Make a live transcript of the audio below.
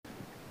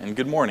And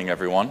good morning,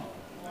 everyone.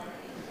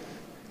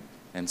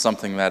 And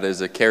something that is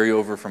a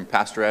carryover from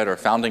Pastor Ed, our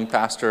founding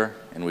pastor,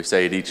 and we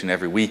say it each and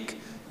every week,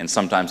 and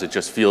sometimes it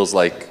just feels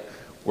like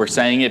we're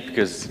saying it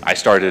because I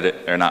started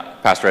it, or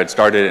not, Pastor Ed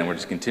started it, and we're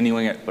just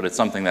continuing it, but it's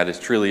something that is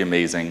truly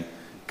amazing.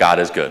 God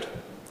is good.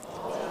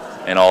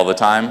 And all the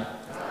time?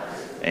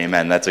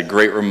 Amen. That's a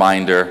great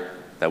reminder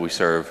that we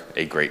serve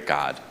a great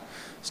God.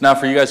 So now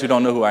for you guys who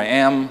don't know who I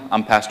am,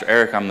 I'm Pastor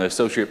Eric. I'm the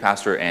associate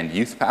pastor and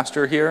youth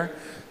pastor here.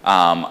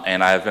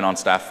 And I've been on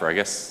staff for, I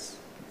guess,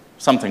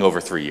 something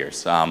over 3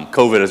 years.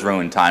 COVID has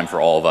ruined time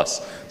for all of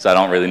us, so I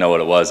don't really know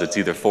what it was. It's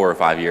either 4 or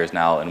 5 years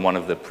now, and one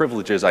of the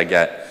privileges I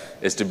get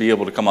is to be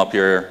able to come up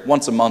here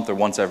once a month or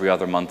once every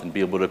other month and be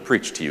able to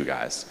preach to you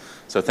guys.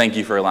 So thank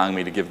you for allowing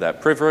me to give that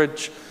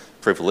privilege.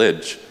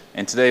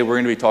 And today we're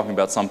going to be talking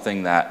about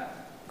something that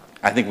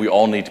I think we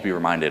all need to be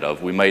reminded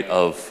of. We might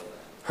have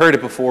heard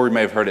it before, we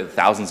may have heard it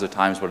thousands of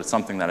times, but it's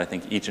something that I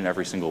think each and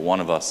every single one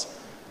of us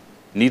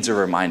needs a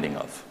reminding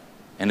of.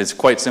 And it's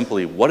quite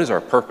simply, what is our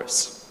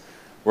purpose?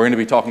 We're going to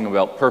be talking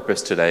about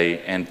purpose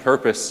today, and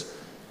purpose,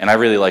 and I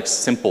really like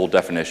simple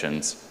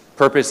definitions.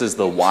 Purpose is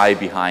the why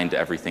behind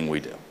everything we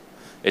do.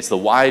 It's the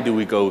why do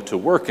we go to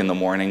work in the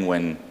morning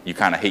when you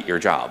kind of hate your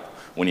job,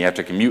 when you have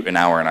to commute an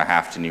hour and a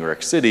half to New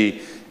York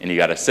City, and you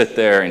got to sit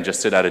there and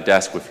just sit at a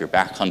desk with your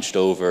back hunched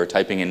over,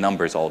 typing in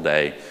numbers all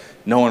day.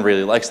 No one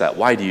really likes that.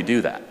 Why do you do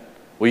that?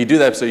 Well, you do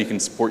that so you can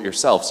support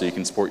yourself, so you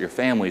can support your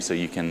family, so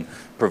you can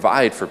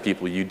provide for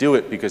people. You do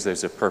it because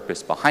there's a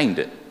purpose behind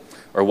it.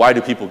 Or why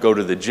do people go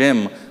to the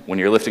gym when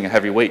you're lifting a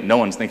heavy weight? No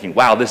one's thinking,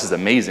 wow, this is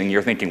amazing.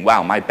 You're thinking,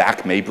 wow, my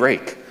back may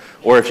break.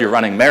 Or if you're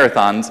running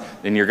marathons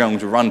and you're going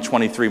to run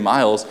 23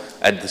 miles,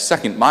 at the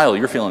second mile,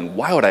 you're feeling,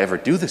 why would I ever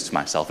do this to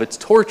myself? It's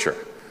torture.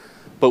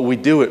 But we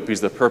do it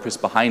because the purpose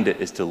behind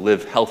it is to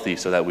live healthy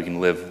so that we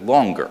can live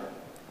longer.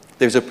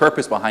 There's a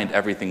purpose behind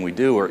everything we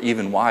do, or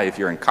even why, if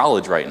you're in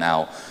college right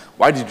now,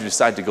 why did you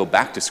decide to go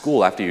back to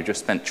school after you just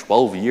spent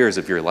 12 years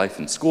of your life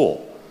in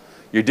school?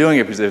 You're doing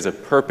it because there's a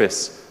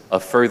purpose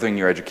of furthering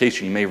your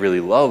education. You may really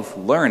love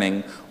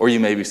learning, or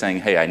you may be saying,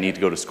 hey, I need to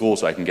go to school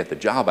so I can get the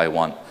job I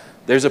want.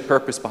 There's a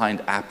purpose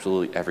behind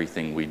absolutely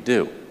everything we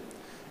do.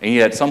 And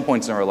yet at some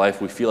points in our life,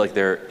 we feel like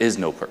there is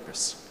no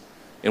purpose.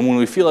 And when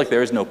we feel like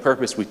there is no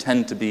purpose, we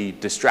tend to be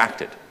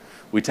distracted.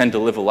 We tend to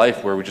live a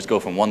life where we just go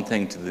from one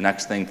thing to the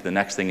next thing to the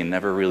next thing and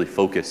never really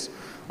focus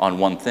on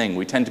one thing.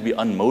 We tend to be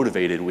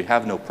unmotivated. We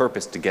have no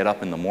purpose to get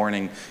up in the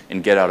morning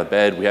and get out of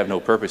bed. We have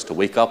no purpose to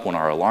wake up when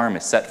our alarm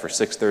is set for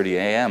 6:30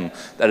 a.m.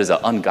 That is an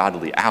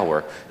ungodly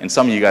hour. And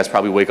some of you guys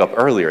probably wake up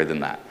earlier than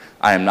that.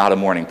 I am not a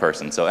morning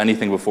person, so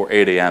anything before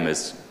 8 a.m.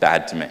 is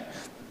bad to me.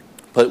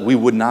 But we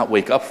would not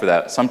wake up for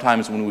that.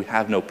 Sometimes when we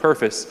have no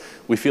purpose,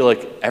 we feel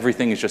like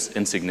everything is just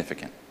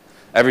insignificant.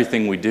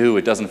 Everything we do,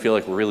 it doesn't feel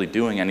like we're really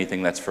doing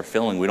anything that's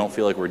fulfilling. We don't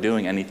feel like we're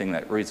doing anything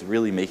that is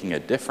really making a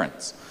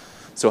difference.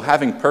 So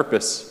having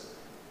purpose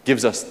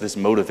gives us this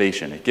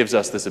motivation. It gives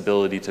us this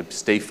ability to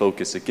stay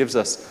focused. It gives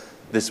us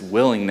this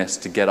willingness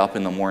to get up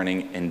in the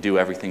morning and do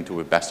everything to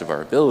the best of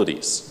our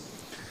abilities.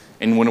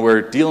 And when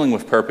we're dealing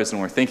with purpose and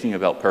we're thinking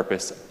about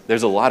purpose,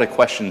 there's a lot of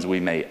questions we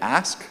may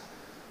ask,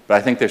 but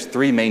I think there's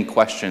 3 main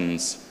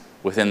questions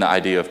within the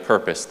idea of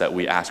purpose that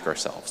we ask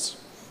ourselves.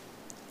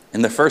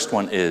 And the first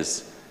one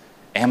is,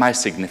 am I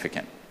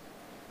significant?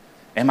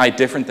 Am I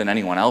different than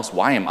anyone else?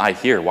 Why am I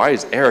here? Why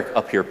is Eric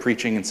up here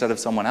preaching instead of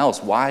someone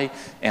else? Why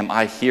am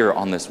I here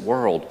on this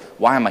world?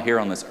 Why am I here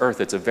on this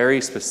earth? It's a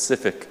very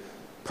specific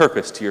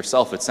purpose to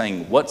yourself. It's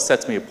saying, what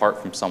sets me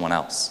apart from someone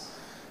else?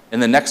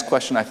 And the next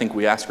question I think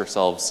we ask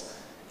ourselves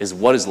is,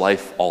 what is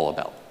life all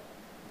about?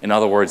 In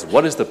other words,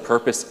 what is the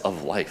purpose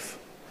of life?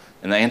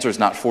 And the answer is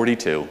not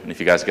 42. And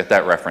if you guys get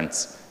that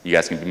reference, you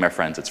guys can be my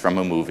friends. It's from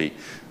a movie.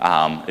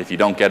 If you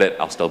don't get it,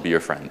 I'll still be your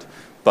friend.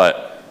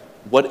 But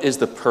what is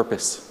the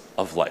purpose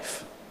of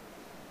life?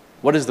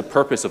 What is the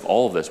purpose of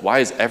all of this? Why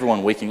is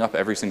everyone waking up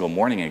every single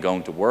morning and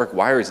going to work?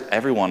 Why is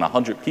everyone,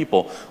 100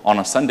 people, on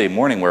a Sunday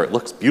morning where it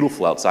looks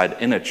beautiful outside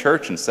in a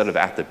church instead of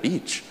at the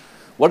beach?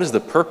 What is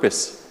the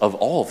purpose of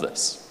all of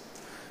this?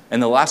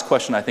 And the last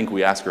question I think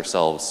we ask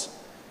ourselves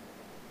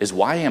is,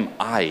 why am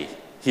I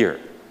here?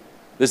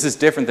 This is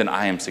different than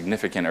I am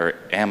significant or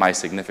am I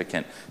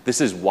significant. This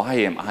is, why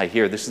am I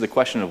here? This is the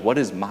question of, what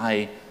is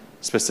my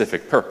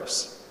specific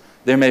purpose?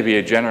 There may be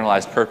a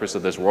generalized purpose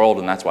of this world,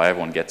 and that's why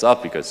everyone gets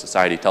up, because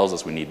society tells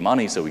us we need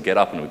money, so we get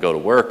up and we go to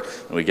work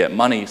and we get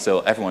money,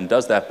 so everyone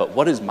does that. But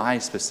what is my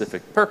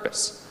specific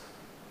purpose?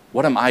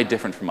 What am I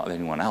different from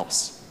anyone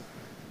else?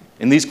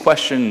 And these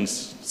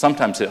questions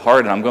sometimes hit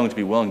hard, and I'm going to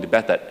be willing to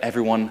bet that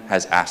everyone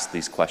has asked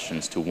these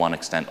questions to one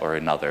extent or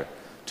another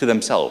to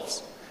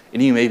themselves.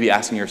 And you may be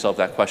asking yourself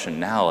that question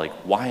now, like,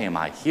 why am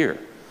I here?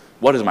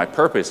 What is my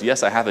purpose?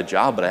 Yes, I have a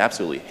job, but I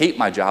absolutely hate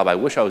my job. I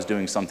wish I was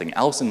doing something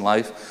else in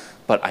life,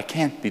 but I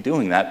can't be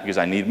doing that because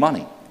I need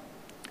money.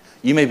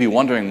 You may be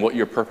wondering what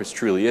your purpose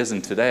truly is,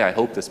 and today I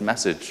hope this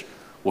message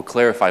will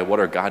clarify what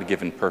our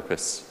God-given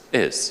purpose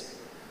is.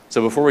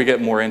 So before we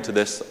get more into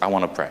this, I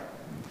want to pray.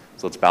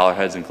 So let's bow our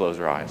heads and close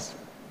our eyes.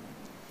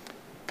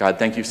 God,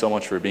 thank you so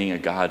much for being a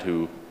God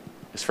who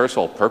is, first of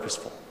all,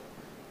 purposeful.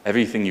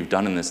 Everything you've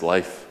done in this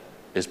life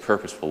is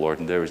purposeful, Lord,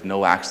 and there was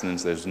no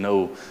accidents, there's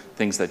no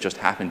things that just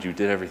happened. You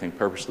did everything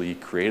purposely. You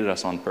created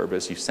us on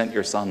purpose. You sent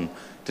your Son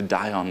to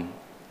die on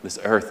this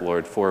earth,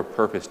 Lord, for a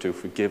purpose, to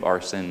forgive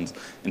our sins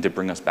and to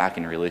bring us back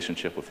in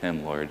relationship with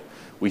him, Lord.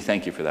 We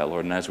thank you for that,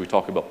 Lord. And as we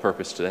talk about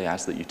purpose today, I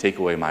ask that you take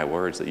away my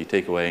words, that you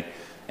take away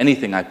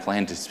anything I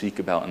plan to speak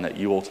about, and that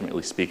you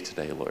ultimately speak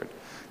today, Lord.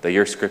 That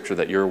your scripture,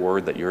 that your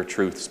word, that your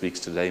truth speaks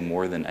today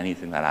more than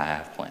anything that I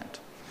have planned.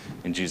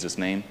 In Jesus'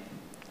 name,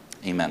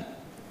 amen.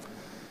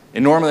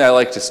 And normally I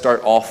like to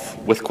start off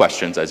with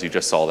questions, as you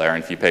just saw there.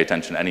 And if you pay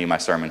attention to any of my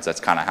sermons, that's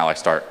kind of how I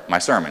start my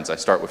sermons. I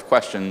start with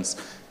questions,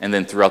 and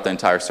then throughout the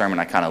entire sermon,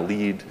 I kind of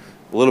lead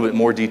a little bit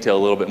more detail,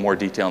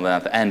 and then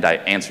at the end, I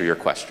answer your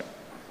question.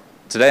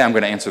 Today, I'm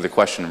going to answer the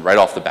question right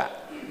off the bat.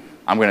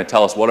 I'm going to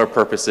tell us what our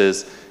purpose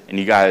is, and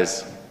you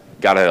guys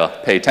got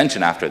to pay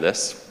attention after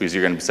this, because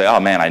you're going to say, oh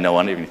man, I know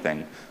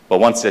anything.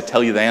 But once I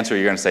tell you the answer,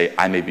 you're going to say,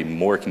 I may be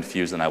more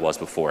confused than I was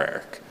before,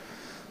 Eric.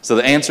 So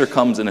the answer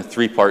comes in a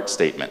three-part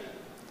statement.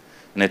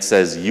 And it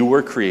says, you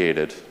were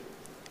created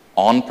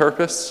on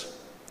purpose,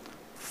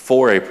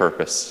 for a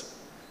purpose,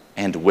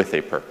 and with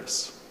a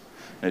purpose.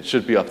 And it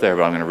should be up there,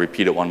 but I'm going to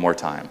repeat it one more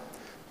time.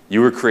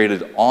 You were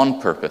created on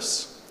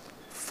purpose,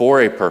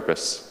 for a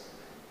purpose,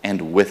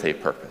 and with a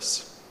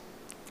purpose.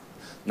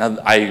 Now,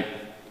 I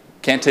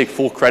can't take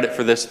full credit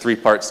for this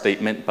three-part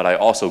statement, but I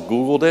also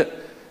Googled it,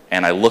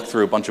 and I looked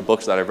through a bunch of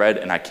books that I've read,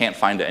 and I can't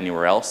find it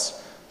anywhere else.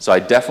 So I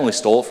definitely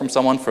stole it from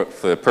someone. For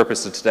the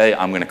purpose of today,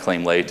 I'm going to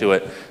claim lay to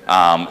it.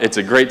 It's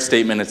a great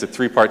statement. It's a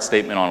three-part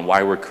statement on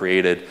why we're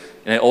created,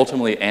 and it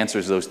ultimately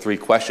answers those three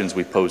questions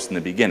we posed in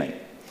the beginning.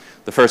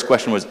 The first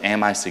question was,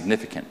 am I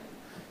significant?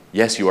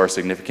 Yes, you are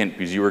significant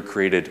because you were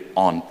created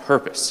on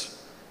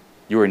purpose.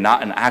 You were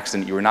not an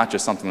accident. You were not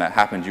just something that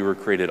happened. You were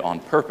created on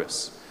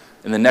purpose.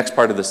 And the next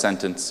part of the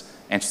sentence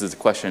answers the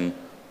question,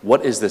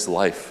 what is this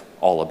life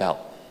all about?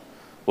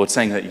 Well, it's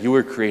saying that you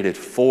were created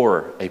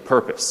for a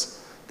purpose.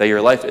 That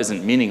your life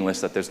isn't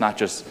meaningless, that there's not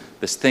just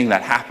this thing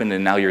that happened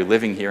and now you're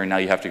living here and now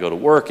you have to go to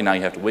work and now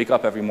you have to wake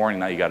up every morning,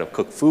 now you got to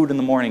cook food in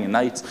the morning and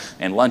nights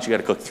and lunch, you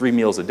got to cook 3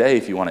 meals a day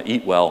if you want to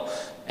eat well,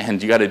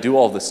 and you got to do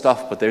all this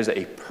stuff, but there's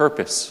a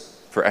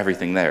purpose for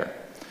everything there.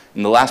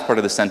 And the last part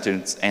of the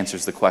sentence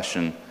answers the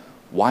question,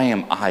 why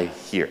am I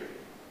here?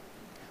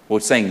 Well,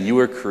 it's saying you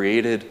were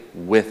created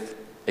with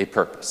a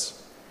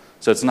purpose.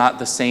 So it's not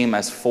the same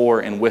as for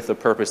and with a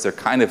purpose. They're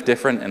kind of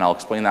different, and I'll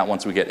explain that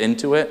once we get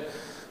into it.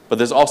 But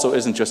this also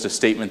isn't just a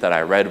statement that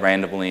I read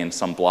randomly in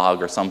some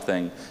blog or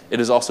something. It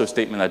is also a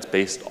statement that's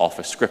based off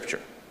of Scripture.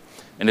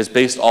 And it's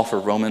based off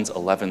of Romans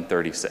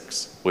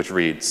 11:36, which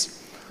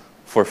reads,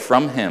 for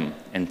from him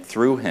and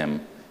through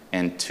him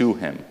and to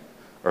him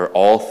are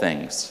all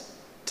things.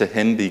 To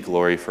him be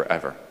glory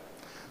forever.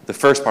 The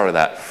first part of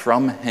that,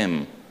 from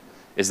him,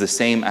 is the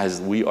same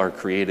as we are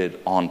created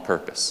on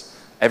purpose.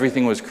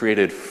 Everything was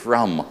created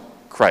from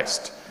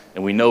Christ.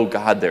 And we know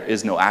God, there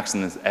is no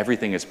accident.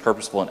 Everything is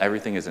purposeful and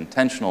everything is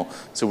intentional.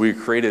 So we were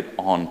created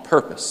on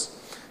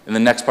purpose. And the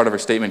next part of our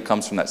statement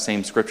comes from that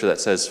same scripture that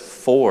says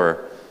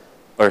for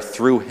or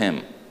through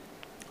him.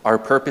 Our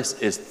purpose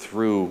is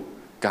through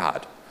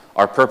God.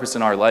 Our purpose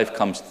in our life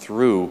comes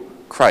through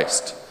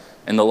Christ.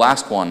 And the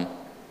last one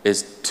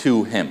is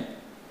to him.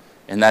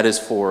 And that is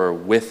for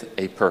with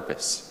a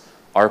purpose.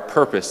 Our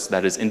purpose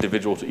that is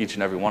individual to each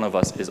and every one of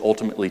us is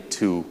ultimately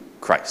to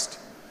Christ.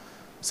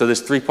 So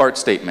this three-part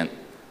statement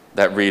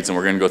that reads, and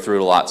we're going to go through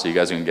it a lot so you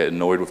guys are going to get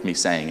annoyed with me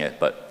saying it,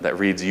 but that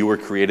reads, you were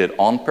created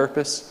on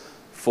purpose,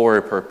 for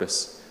a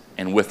purpose,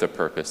 and with a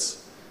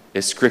purpose,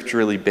 is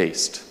scripturally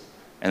based.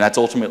 And that's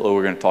ultimately what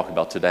we're going to talk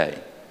about today.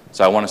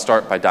 So I want to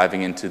start by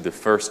diving into the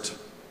first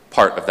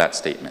part of that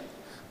statement,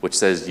 which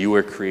says you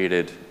were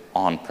created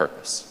on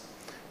purpose.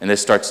 And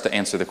this starts to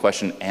answer the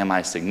question, am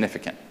I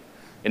significant?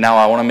 And now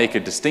I want to make a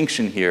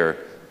distinction here,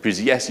 because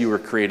yes, you were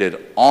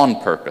created on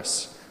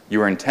purpose. You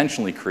were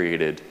intentionally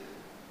created,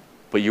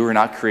 but you were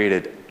not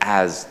created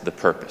as the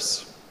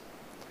purpose.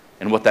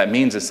 And what that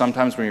means is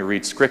sometimes when we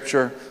read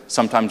Scripture,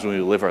 sometimes when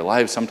we live our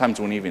lives, sometimes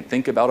when we even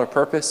think about our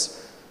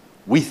purpose,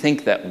 we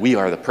think that we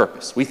are the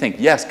purpose. We think,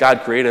 yes,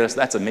 God created us.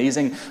 That's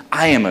amazing.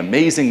 I am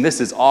amazing.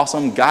 This is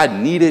awesome. God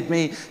needed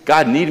me.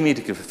 God needed me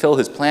to fulfill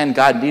his plan.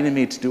 God needed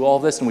me to do all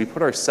this. And we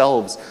put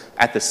ourselves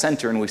at the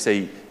center and we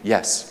say,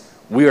 yes,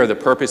 we are the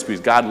purpose because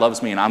God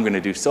loves me and I'm going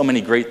to do so many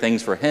great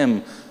things for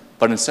him.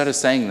 But instead of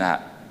saying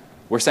that,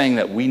 we're saying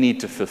that we need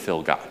to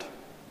fulfill God.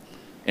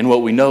 And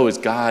what we know is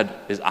God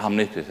is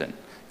omnipotent.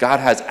 God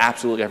has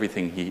absolutely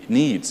everything he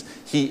needs.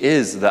 He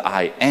is the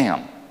I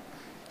am.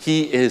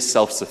 He is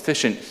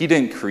self-sufficient. He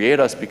didn't create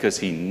us because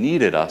he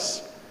needed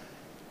us.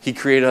 He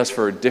created us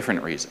for a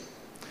different reason.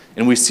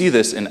 And we see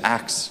this in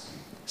Acts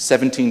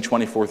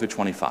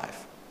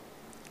 17:24-25.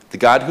 The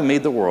God who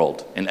made the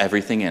world and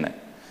everything in it,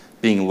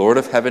 being Lord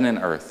of heaven and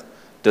earth,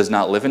 does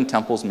not live in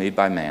temples made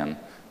by man,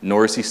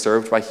 nor is he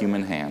served by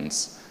human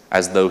hands,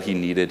 as though he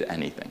needed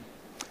anything,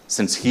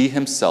 since he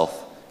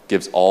himself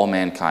gives all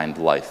mankind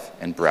life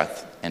and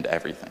breath and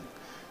everything.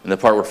 And the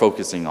part we're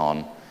focusing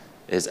on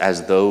is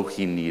as though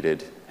he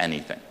needed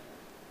anything.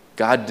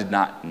 God did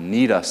not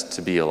need us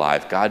to be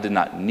alive. God did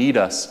not need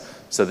us,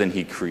 so then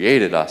he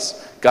created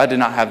us. God did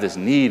not have this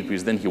need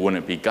because then he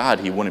wouldn't be God.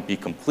 He wouldn't be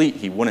complete.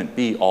 He wouldn't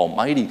be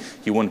almighty.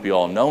 He wouldn't be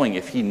all-knowing.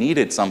 If he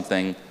needed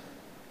something,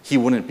 he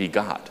wouldn't be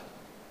God.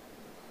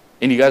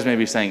 And you guys may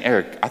be saying,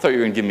 Eric, I thought you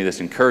were going to give me this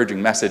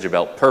encouraging message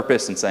about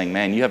purpose and saying,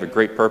 man, you have a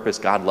great purpose.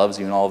 God loves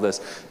you and all of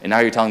this. And now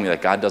you're telling me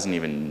that God doesn't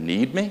even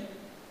need me?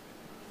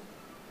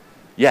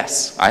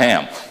 Yes, I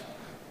am.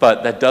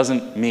 But that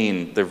doesn't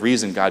mean the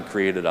reason God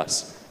created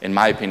us, in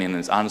my opinion,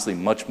 is honestly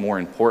much more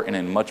important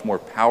and much more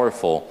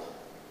powerful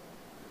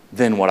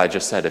than what I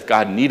just said. If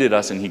God needed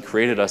us and he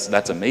created us,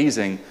 that's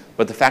amazing.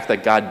 But the fact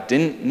that God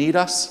didn't need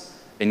us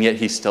and yet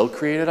he still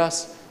created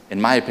us, in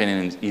my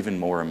opinion, is even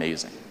more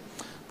amazing.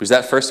 Because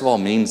that, first of all,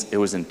 means it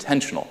was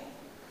intentional.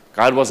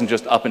 God wasn't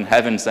just up in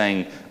heaven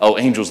saying, oh,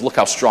 angels, look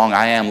how strong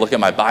I am. Look at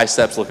my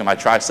biceps, look at my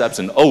triceps,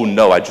 and oh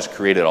no, I just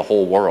created a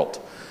whole world.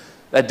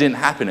 That didn't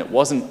happen. It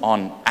wasn't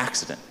on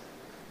accident.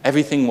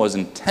 Everything was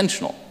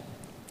intentional.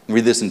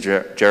 Read this in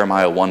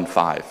Jeremiah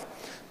 1:5.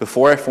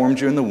 Before I formed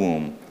you in the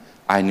womb,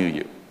 I knew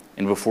you.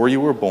 And before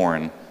you were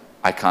born,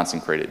 I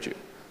consecrated you.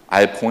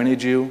 I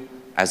appointed you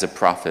as a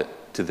prophet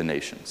to the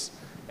nations.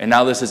 And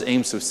now this is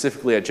aimed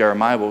specifically at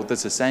Jeremiah, but what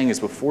this is saying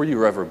is before you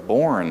were ever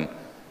born,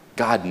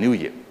 God knew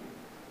you.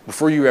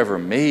 Before you were ever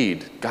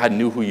made, God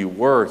knew who you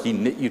were. He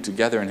knit you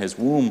together in his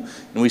womb.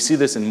 And we see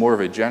this in more of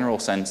a general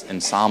sense in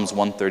Psalms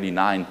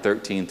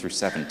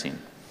 139:13-17.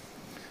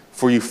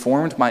 For you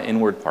formed my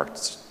inward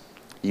parts.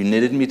 You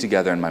knitted me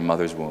together in my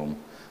mother's womb.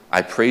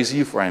 I praise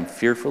you, for I am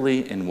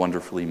fearfully and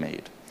wonderfully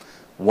made.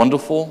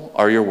 Wonderful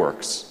are your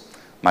works.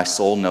 My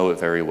soul knows it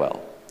very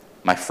well.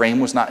 My frame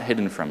was not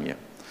hidden from you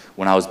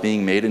when I was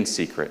being made in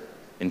secret,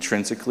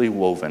 intrinsically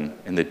woven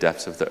in the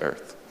depths of the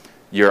earth.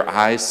 Your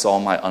eyes saw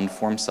my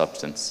unformed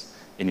substance.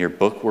 In your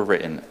book were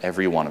written,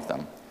 every one of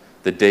them,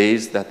 the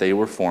days that they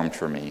were formed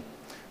for me,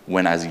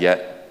 when as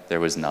yet there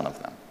was none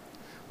of them.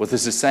 What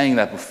this is saying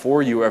that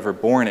before you were ever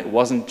born, it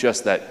wasn't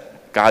just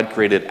that God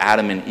created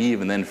Adam and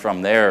Eve, and then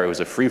from there it was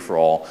a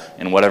free-for-all,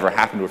 and whatever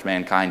happened with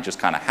mankind just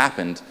kind of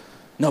happened.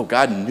 No,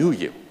 God knew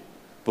you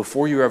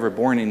before you were ever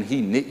born, and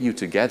he knit you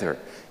together.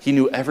 He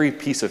knew every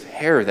piece of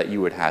hair that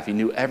you would have. He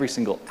knew every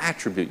single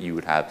attribute you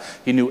would have.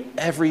 He knew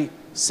every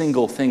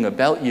single thing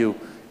about you,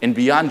 and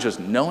beyond just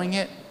knowing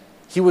it,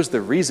 he was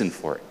the reason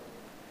for it.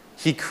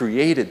 He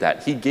created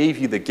that. He gave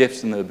you the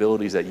gifts and the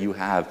abilities that you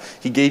have.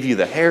 He gave you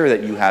the hair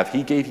that you have.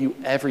 He gave you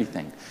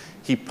everything.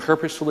 He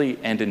purposefully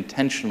and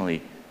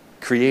intentionally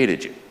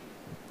created you.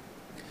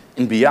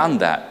 And beyond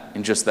that,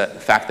 and just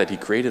that fact that he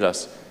created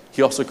us,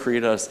 he also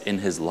created us in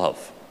his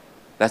love.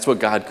 That's what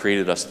God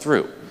created us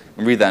through.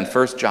 And read that in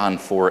 1 John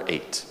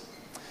 4:8.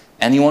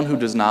 Anyone who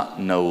does not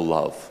know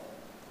love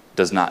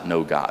does not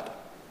know God,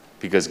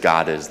 because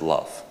God is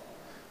love.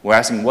 We're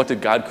asking, what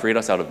did God create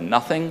us out of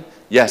nothing?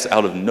 Yes,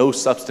 out of no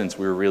substance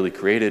we were really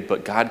created,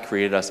 but God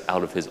created us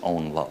out of his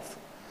own love.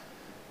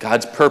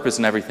 God's purpose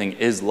in everything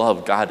is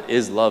love. God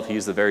is love. He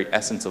is the very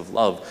essence of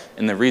love.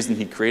 And the reason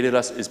he created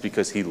us is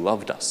because he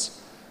loved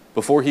us.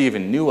 Before he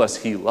even knew us,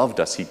 he loved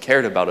us. He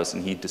cared about us,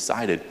 and he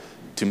decided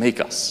to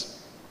make us.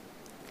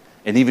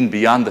 And even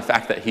beyond the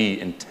fact that he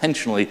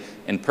intentionally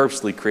and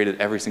purposely created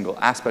every single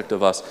aspect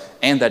of us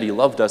and that he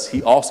loved us,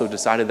 he also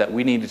decided that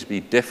we needed to be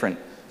different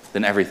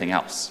than everything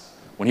else.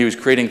 When he was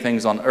creating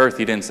things on earth,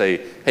 he didn't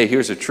say, hey,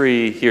 here's a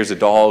tree, here's a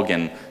dog,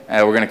 and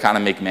we're going to kind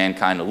of make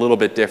mankind a little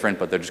bit different,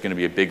 but they're just going to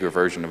be a bigger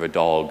version of a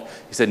dog.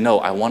 He said, no,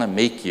 I want to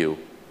make you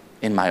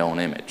in my own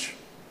image.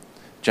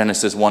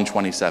 Genesis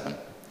 1:27.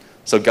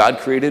 So God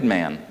created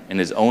man in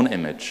his own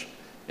image.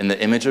 In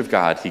the image of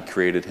God, he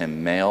created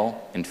him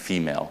male and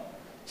female.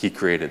 He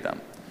created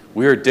them.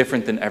 We are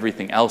different than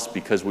everything else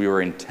because we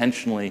were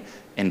intentionally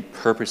and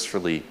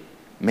purposefully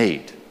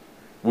made.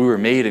 We were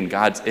made in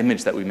God's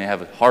image that we may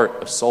have a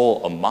heart, a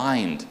soul, a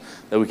mind,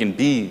 that we can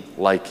be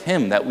like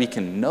him, that we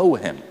can know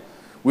him.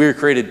 We were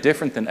created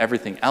different than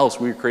everything else.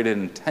 We were created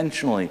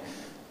intentionally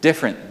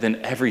different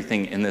than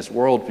everything in this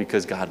world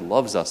because God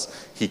loves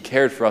us. He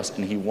cared for us,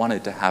 and he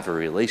wanted to have a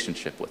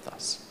relationship with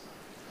us.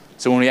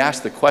 So when we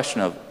ask the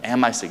question of,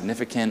 am I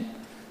significant?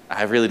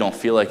 I really don't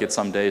feel like it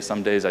some days.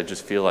 Some days I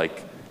just feel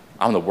like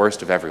I'm the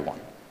worst of everyone.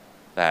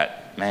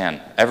 That,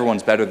 man,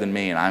 everyone's better than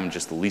me, and I'm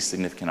just the least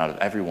significant out of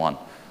everyone.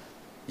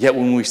 Yet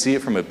when we see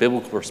it from a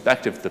biblical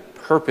perspective, the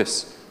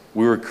purpose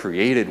we were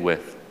created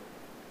with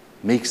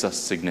makes us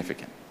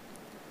significant.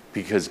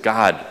 Because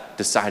God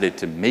decided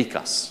to make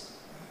us,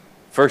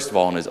 first of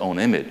all, in his own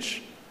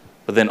image,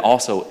 but then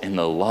also in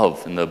the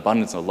love, in the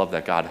abundance of love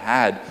that God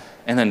had.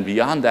 And then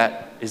beyond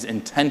that is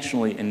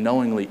intentionally and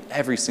knowingly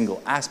every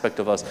single aspect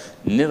of us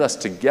knit us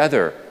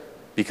together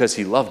because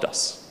he loved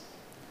us.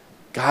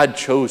 God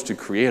chose to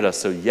create us,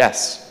 so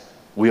yes,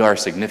 we are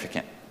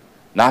significant.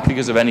 Not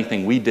because of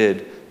anything we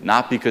did,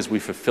 not because we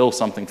fulfill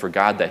something for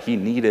God that he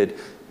needed,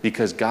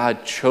 because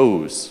God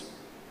chose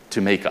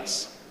to make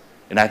us.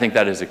 And I think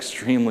that is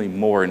extremely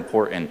more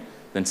important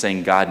than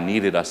saying God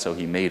needed us, so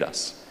he made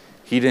us.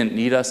 He didn't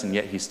need us, and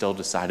yet he still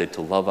decided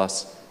to love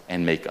us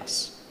and make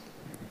us.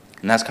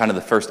 And that's kind of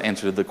the first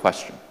answer to the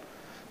question.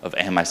 of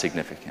am I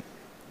significant?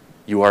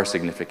 You are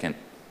significant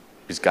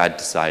because God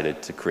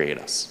decided to create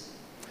us.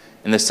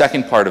 And the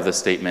second part of the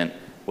statement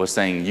was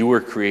saying you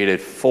were created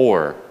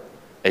for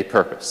a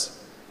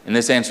purpose. And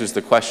this answers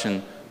the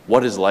question,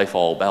 what is life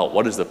all about?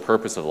 What is the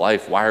purpose of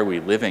life? Why are we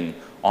living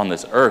on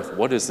this earth?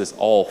 What is this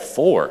all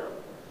for?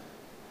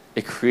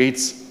 It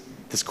creates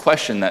this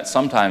question that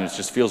sometimes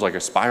just feels like a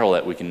spiral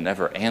that we can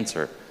never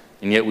answer,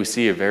 and yet we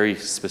see a very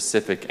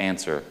specific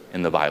answer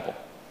in the Bible.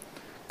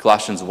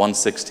 Colossians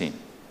 1:16,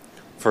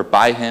 for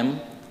by him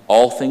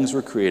all things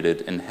were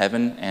created in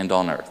heaven and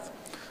on earth.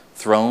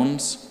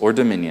 Thrones or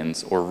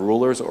dominions or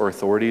rulers or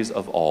authorities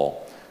of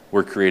all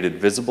were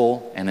created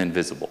visible and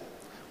invisible,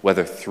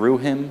 whether through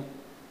him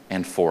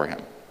and for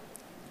him.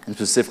 And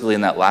specifically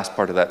in that last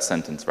part of that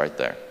sentence right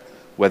there,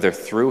 whether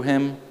through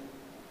him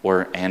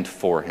and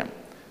for him.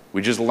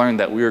 We just learned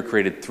that we were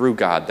created through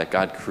God, that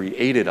God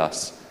created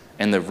us.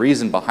 And the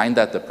reason behind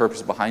that, the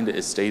purpose behind it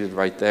is stated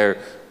right there.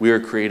 We were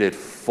created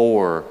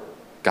for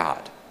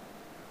God.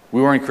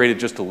 We weren't created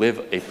just to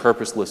live a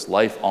purposeless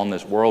life on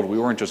this world. We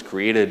weren't just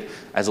created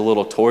as a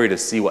little toy to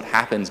see what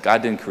happens.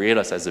 God didn't create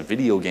us as a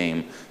video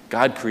game.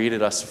 God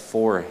created us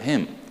for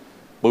him.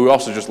 But we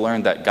also just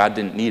learned that God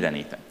didn't need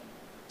anything.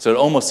 So it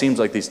almost seems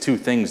like these two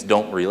things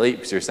don't relate,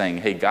 because you're saying,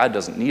 hey, God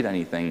doesn't need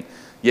anything,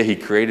 yet he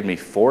created me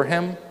for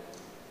him.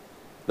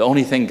 The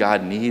only thing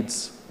God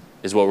needs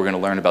is what we're going to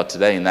learn about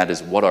today, and that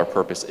is what our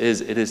purpose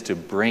is. It is to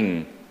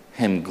bring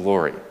him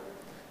glory.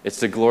 It's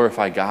to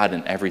glorify God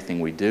in everything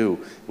we do.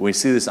 We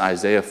see this in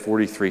Isaiah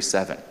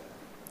 43:7.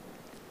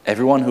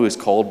 Everyone who is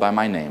called by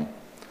my name,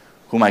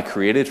 whom I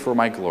created for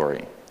my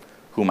glory,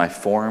 whom I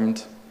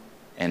formed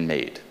and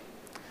made.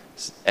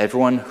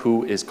 Everyone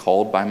who is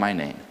called by my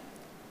name,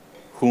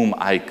 whom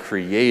I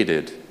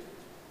created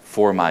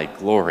for my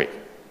glory.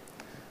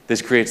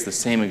 This creates the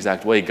same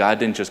exact way. God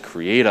didn't just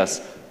create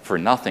us for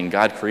nothing.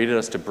 God created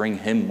us to bring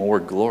him more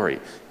glory.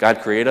 God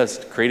created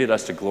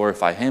us to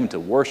glorify him, to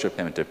worship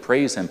him, to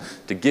praise him,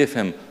 to give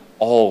him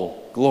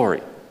all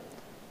glory.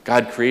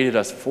 God created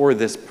us for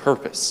this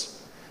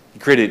purpose. He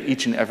created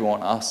each and every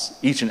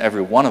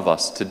one of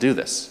us to do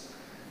this.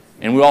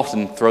 And we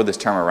often throw this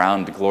term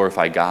around to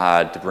glorify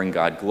God, to bring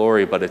God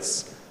glory, but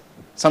it's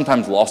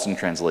sometimes lost in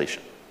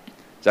translation.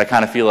 So I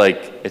kind of feel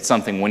like it's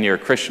something when you're a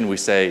Christian, we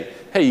say,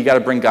 hey, you got to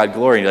bring God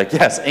glory. And you're like,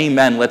 yes,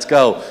 amen, let's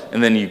go.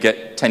 And then you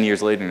get 10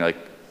 years later and you're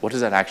like, what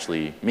does that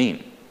actually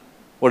mean?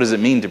 What does it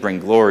mean to bring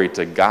glory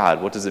to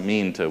God? What does it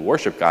mean to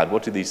worship God?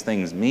 What do these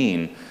things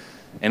mean?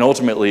 And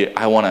ultimately,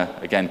 I want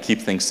to, again, keep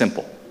things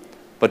simple.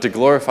 But to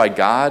glorify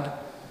God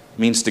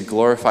means to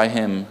glorify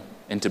him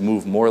and to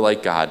move more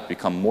like God,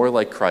 become more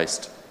like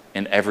Christ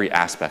in every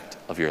aspect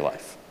of your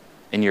life,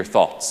 in your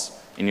thoughts,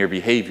 in your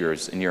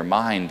behaviors, in your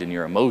mind, in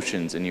your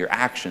emotions, in your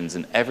actions,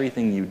 and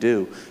everything you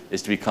do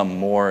is to become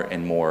more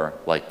and more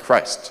like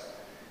Christ.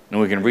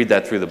 And we can read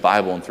that through the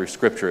Bible and through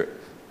Scripture,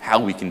 how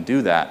we can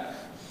do that.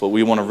 But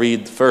we want to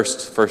read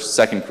first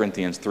 2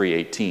 Corinthians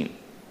 3:18.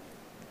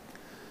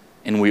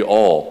 And we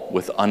all,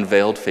 with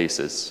unveiled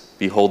faces,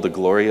 behold the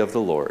glory of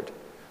the Lord,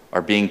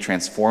 are being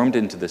transformed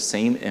into the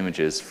same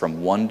images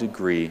from one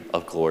degree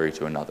of glory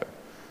to another.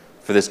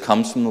 For this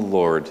comes from the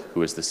Lord,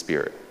 who is the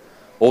Spirit.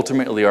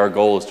 Ultimately, our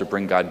goal is to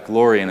bring God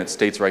glory, and it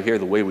states right here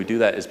the way we do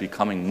that is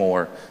becoming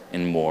more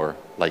and more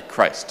like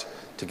Christ.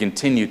 To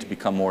continue to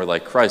become more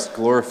like Christ,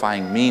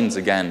 glorifying means,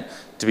 again,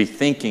 to be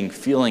thinking,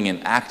 feeling,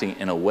 and acting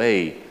in a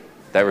way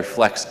that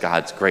reflects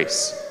God's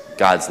grace,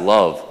 God's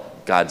love,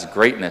 God's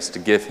greatness, to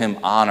give him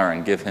honor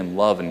and give him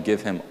love and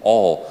give him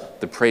all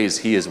the praise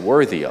he is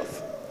worthy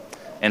of.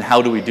 And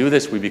how do we do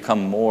this? We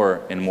become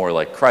more and more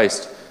like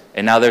Christ.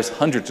 And now there's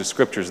hundreds of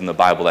scriptures in the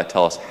Bible that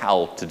tell us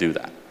how to do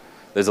that.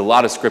 There's a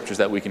lot of scriptures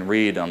that we can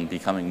read on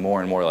becoming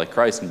more and more like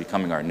Christ and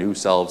becoming our new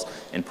selves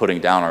and putting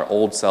down our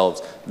old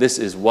selves. This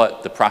is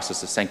what the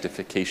process of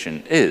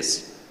sanctification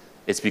is.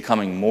 It's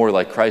becoming more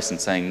like Christ and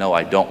saying, no,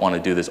 I don't want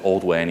to do this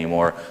old way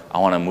anymore. I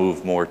want to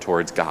move more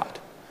towards God.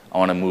 I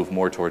want to move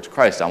more towards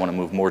Christ. I want to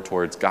move more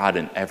towards God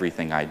in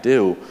everything I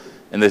do.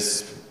 And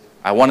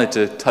I wanted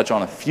to touch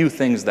on a few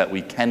things that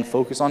we can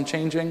focus on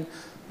changing,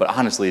 but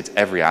honestly, it's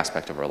every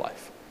aspect of our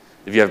life.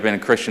 If you have been a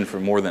Christian for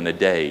more than a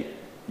day,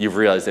 you've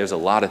realized there's a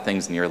lot of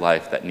things in your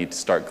life that need to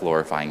start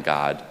glorifying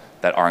God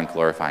that aren't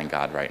glorifying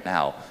God right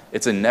now.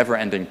 It's a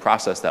never-ending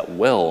process that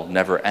will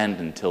never end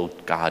until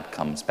God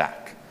comes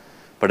back.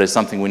 But it's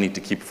something we need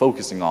to keep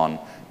focusing on.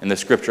 And the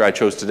scripture I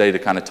chose today to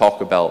kind of talk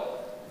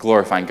about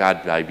glorifying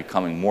God by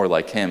becoming more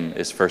like him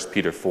is 1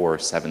 Peter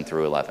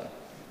 4:7-11.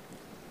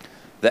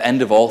 The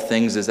end of all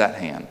things is at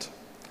hand.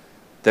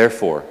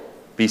 Therefore,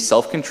 be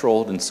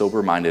self-controlled and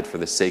sober-minded for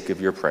the sake of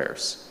your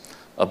prayers.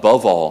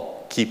 Above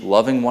all, keep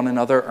loving one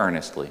another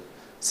earnestly,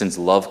 since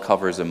love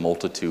covers a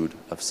multitude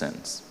of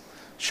sins.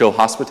 Show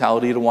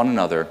hospitality to one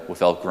another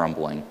without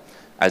grumbling.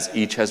 As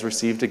each has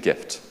received a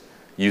gift,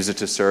 use it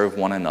to serve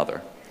one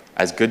another.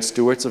 As good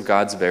stewards of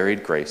God's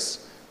varied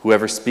grace,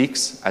 whoever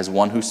speaks as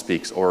one who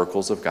speaks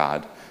oracles of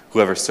God,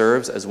 whoever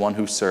serves as one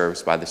who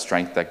serves by the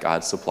strength that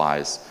God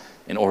supplies,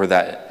 in order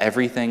that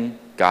everything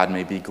God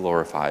may be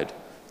glorified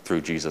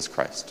through Jesus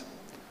Christ.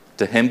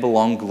 To him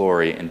belong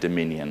glory and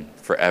dominion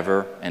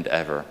forever and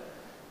ever.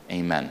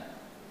 Amen.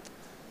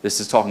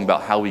 This is talking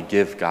about how we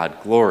give God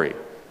glory.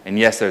 And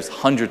yes, there's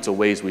hundreds of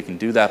ways we can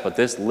do that, but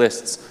this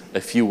lists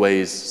a few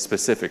ways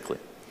specifically.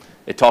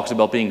 It talks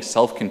about being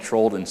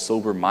self-controlled and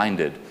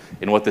sober-minded.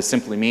 And what this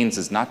simply means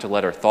is not to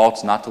let our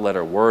thoughts, not to let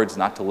our words,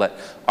 not to let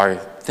our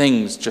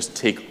things just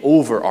take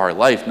over our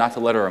life, not to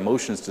let our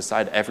emotions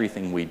decide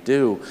everything we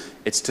do.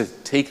 It's to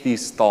take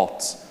these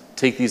thoughts,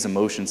 take these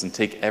emotions, and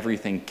take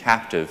everything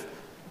captive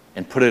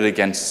and put it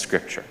against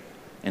Scripture.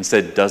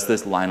 Instead, does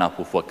this line up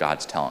with what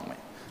God's telling me?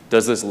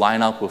 Does this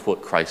line up with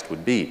what Christ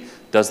would be?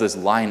 Does this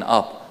line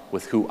up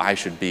with who I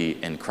should be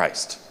in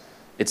Christ?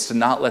 It's to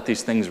not let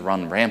these things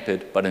run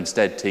rampant, but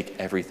instead take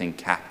everything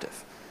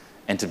captive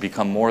and to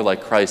become more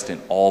like Christ in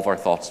all of our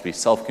thoughts, to be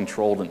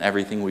self-controlled in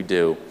everything we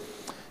do.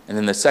 And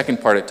then the second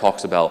part it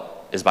talks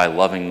about is by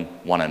loving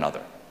one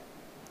another.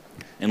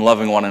 And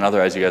loving one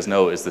another, as you guys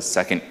know, is the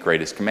second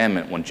greatest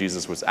commandment. When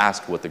Jesus was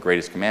asked what the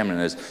greatest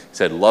commandment is, he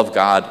said, love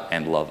God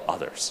and love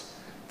others.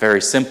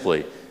 Very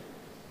simply,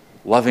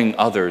 loving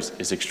others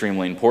is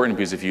extremely important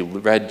because if you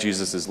read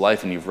Jesus'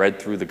 life and you've read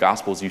through the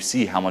Gospels, you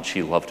see how much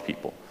he loved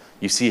people.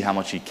 You see how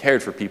much he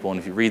cared for people. And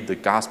if you read the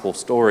Gospel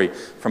story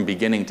from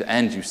beginning to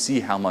end, you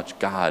see how much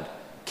God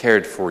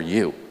cared for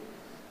you.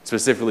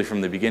 Specifically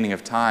from the beginning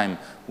of time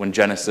when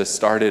Genesis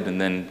started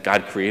and then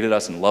God created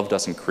us and loved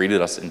us and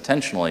created us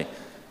intentionally,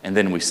 and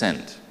then we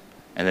sinned.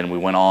 And then we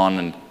went on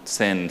and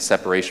sinned,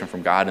 separation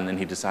from God, and then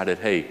he decided,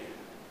 hey,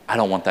 I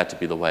don't want that to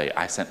be the way.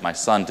 I sent my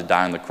son to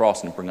die on the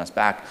cross and bring us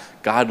back.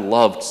 God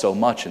loved so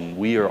much, and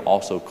we are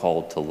also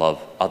called to love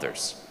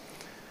others.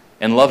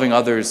 And loving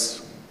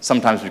others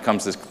sometimes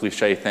becomes this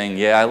cliche thing.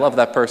 Yeah, I love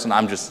that person.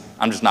 I'm just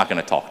not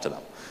going to talk to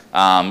them.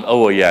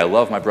 Oh, well, yeah, I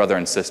love my brother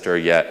and sister,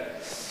 yet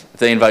if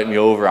they invite me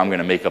over, I'm going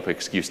to make up an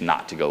excuse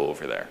not to go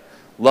over there.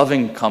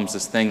 Loving comes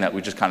this thing that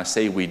we just kind of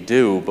say we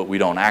do, but we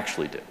don't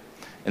actually do.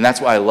 And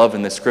that's why I love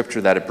in this scripture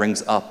that it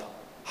brings up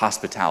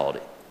hospitality.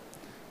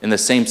 In the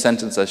same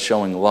sentence as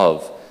showing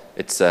love,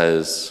 it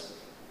says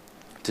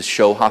to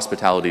show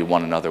hospitality to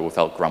one another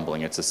without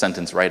grumbling. It's a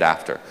sentence right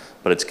after,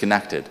 but it's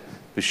connected.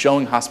 But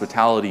showing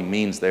hospitality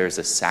means there's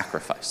a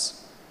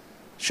sacrifice.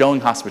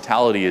 Showing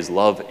hospitality is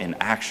love in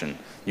action.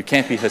 You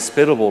can't be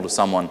hospitable to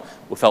someone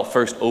without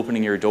first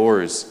opening your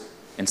doors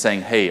and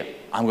saying, hey,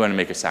 I'm going to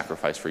make a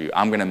sacrifice for you.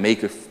 I'm going to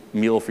make a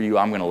meal for you.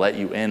 I'm going to let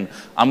you in.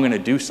 I'm going to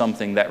do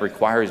something that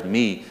requires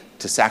me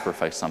to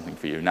sacrifice something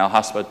for you. Now,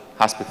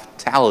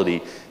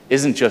 hospitality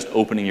isn't just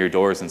opening your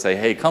doors and say,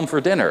 hey, come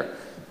for dinner.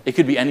 It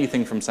could be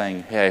anything from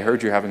saying, hey, I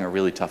heard you're having a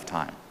really tough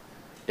time.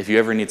 If you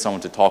ever need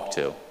someone to talk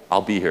to,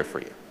 I'll be here for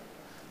you.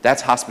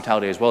 That's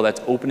hospitality as well.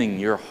 That's opening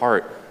your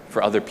heart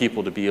for other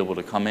people to be able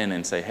to come in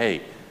and say,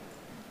 hey,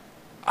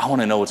 I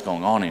want to know what's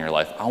going on in your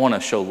life. I want to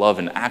show love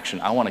in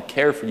action. I want to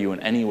care for you in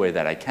any way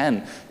that I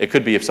can. It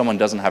could be if someone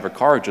doesn't have a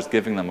car, just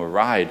giving them a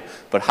ride.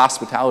 But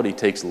hospitality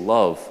takes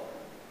love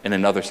in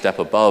another step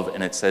above,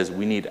 and it says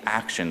we need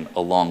action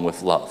along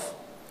with love.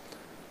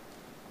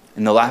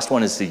 And the last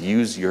one is to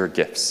use your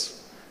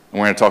gifts. And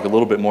we're going to talk a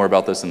little bit more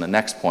about this in the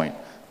next point.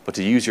 But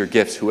to use your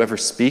gifts, whoever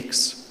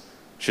speaks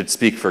should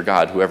speak for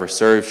God. Whoever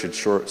serves should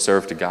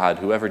serve to God.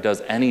 Whoever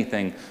does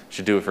anything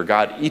should do it for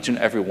God. Each and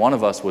every one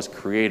of us was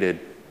created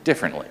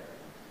differently.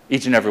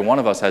 Each and every one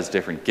of us has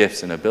different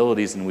gifts and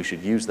abilities, and we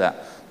should use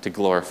that to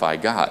glorify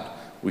God.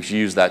 We should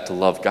use that to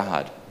love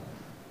God.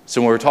 So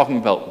when we're talking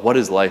about what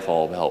is life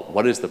all about,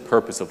 what is the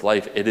purpose of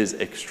life, it is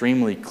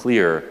extremely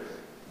clear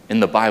in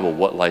the Bible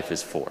what life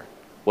is for.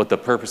 What the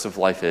purpose of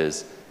life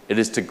is, it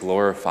is to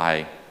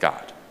glorify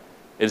God.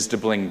 It is to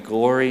bring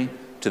glory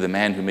to the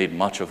man who made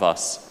much of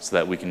us so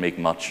that we can make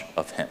much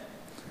of him.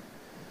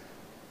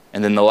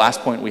 And then the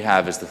last point we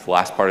have is the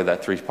last part of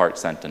that three-part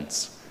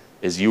sentence,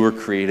 is you were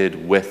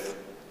created with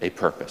a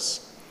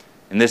purpose.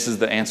 And this is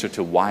the answer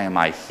to why am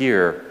I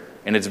here?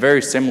 And it's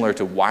very similar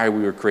to why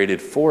we were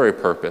created for a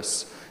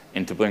purpose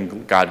and to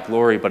bring God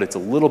glory, but it's a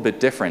little bit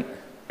different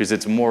because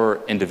it's more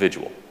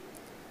individual.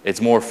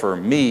 It's more for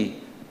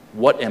me,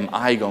 what am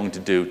I going to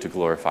do to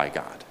glorify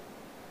God?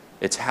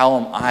 It's how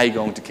am I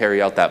going to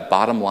carry out that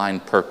bottom line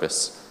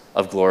purpose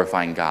of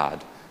glorifying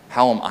God?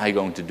 How am I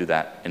going to do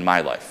that in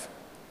my life?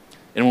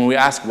 And when we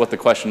ask what the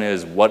question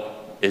is,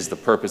 what is the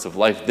purpose of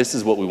life? This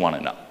is what we want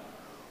to know.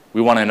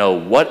 We want to know,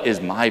 what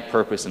is my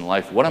purpose in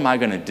life? What am I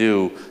going to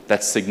do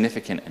that's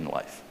significant in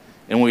life?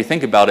 And when we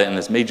think about it, and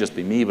this may just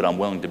be me, but I'm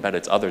willing to bet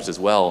it's others as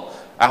well,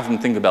 I often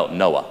think about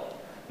Noah.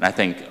 And I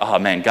think, oh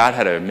man, God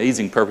had an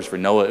amazing purpose for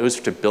Noah. It was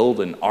to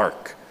build an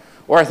ark.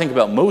 Or I think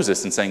about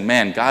Moses and saying,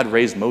 man, God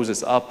raised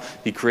Moses up,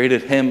 he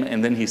created him,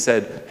 and then he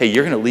said, hey,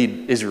 you're going to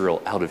lead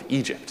Israel out of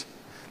Egypt.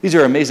 These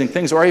are amazing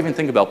things. Or I even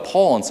think about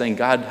Paul and saying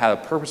God had a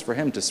purpose for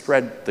him to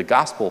spread the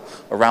gospel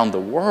around the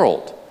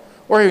world.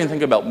 Or I even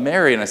think about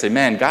Mary and I say,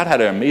 man, God had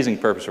an amazing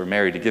purpose for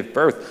Mary to give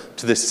birth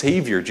to the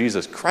Savior,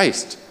 Jesus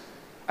Christ.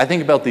 I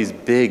think about these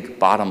big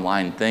bottom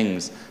line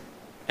things,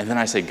 and then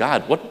I say,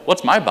 God,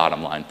 what's my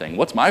bottom line thing?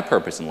 What's my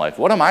purpose in life?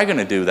 What am I going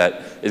to do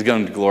that is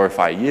going to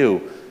glorify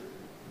you?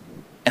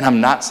 And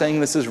I'm not saying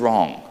this is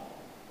wrong.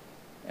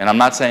 And I'm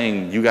not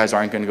saying you guys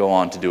aren't going to go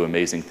on to do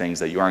amazing things,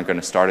 that you aren't going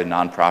to start a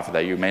nonprofit,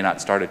 that you may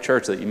not start a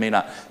church, that you may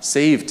not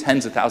save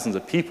tens of thousands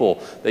of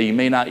people, that you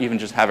may not even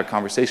just have a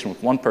conversation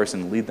with one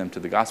person and lead them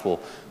to the gospel.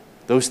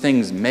 Those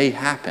things may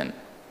happen.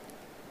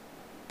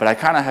 But I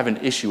kind of have an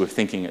issue with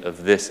thinking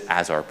of this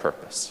as our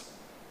purpose.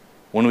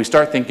 When we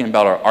start thinking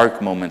about our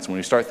arc moments, when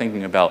we start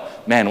thinking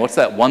about, man, what's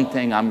that one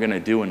thing I'm going to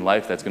do in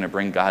life that's going to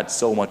bring God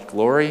so much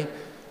glory?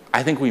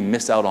 I think we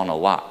miss out on a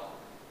lot.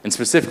 And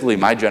specifically,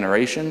 my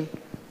generation,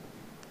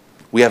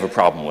 we have a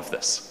problem with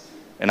this.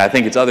 And I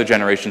think it's other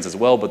generations as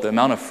well, but the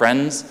amount of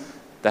friends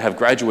that have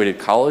graduated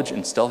college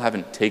and still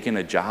haven't taken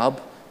a job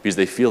because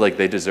they feel like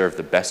they deserve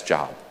the best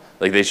job.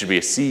 Like they should be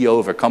a CEO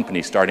of a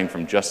company starting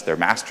from just their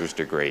master's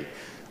degree.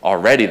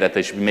 Already that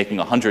they should be making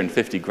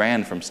 150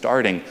 grand from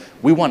starting.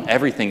 We want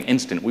everything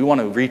instant. We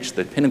want to reach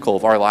the pinnacle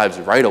of our lives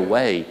right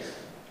away.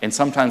 And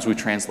sometimes we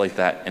translate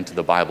that into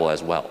the Bible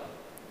as well.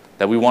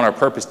 That we want our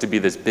purpose to be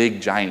this big,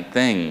 giant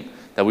thing,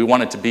 that we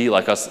want it to be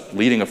like us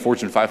leading a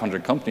Fortune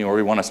 500 company, or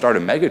we want to start a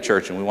mega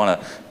church and we want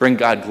to bring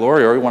God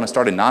glory, or we want to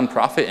start a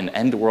nonprofit and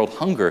end world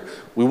hunger.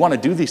 We want to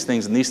do these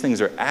things, and these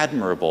things are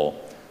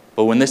admirable.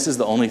 But when this is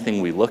the only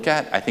thing we look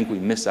at, I think we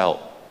miss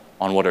out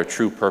on what our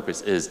true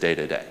purpose is day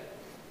to day.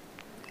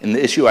 And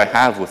the issue I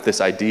have with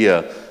this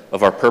idea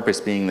of our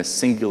purpose being this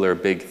singular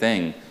big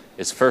thing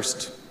is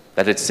first,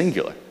 that it's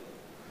singular.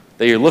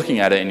 That you're looking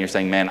at it and you're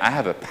saying, man, I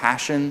have a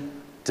passion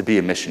to be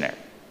a missionary.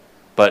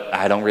 But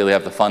I don't really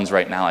have the funds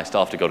right now. I still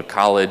have to go to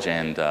college,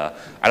 and I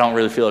don't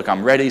really feel like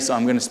I'm ready, so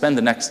I'm going to spend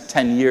the next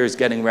 10 years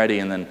getting ready,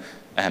 and then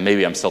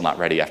maybe I'm still not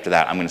ready after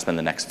that. I'm going to spend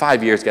the next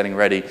 5 years getting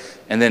ready,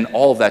 and then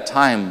all of that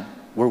time,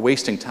 we're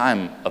wasting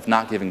time of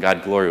not giving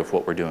God glory with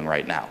what we're doing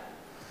right now.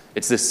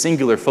 It's this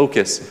singular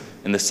focus,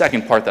 and the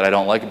second part that I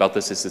don't like about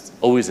this is it's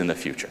always in the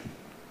future.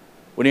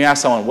 When you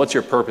ask someone, what's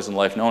your purpose in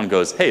life? No one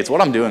goes, hey, it's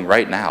what I'm doing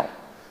right now.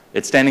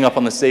 It's standing up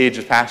on the stage,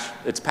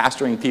 it's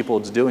pastoring people,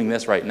 it's doing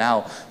this right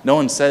now. No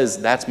one says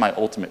that's my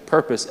ultimate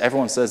purpose.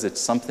 Everyone says it's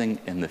something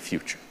in the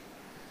future.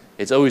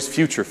 It's always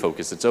future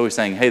focused. It's always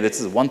saying, hey, this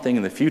is one thing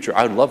in the future.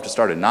 I would love to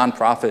start a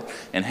nonprofit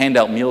and hand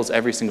out meals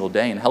every single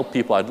day and help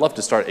people. I'd love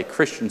to start a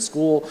Christian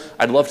school.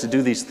 I'd love to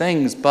do these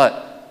things,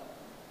 but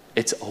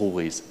it's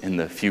always in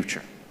the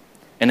future.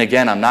 And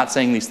again, I'm not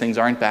saying these things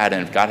aren't bad,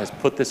 and if God has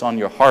put this on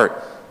your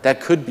heart,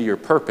 that could be your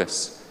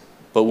purpose.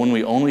 But when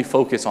we only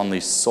focus on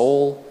these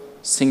sole,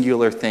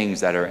 singular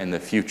things that are in the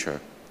future,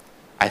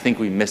 I think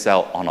we miss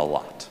out on a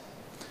lot.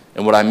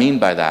 And what I mean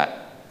by that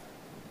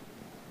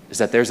is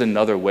that there's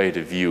another way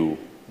to view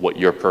what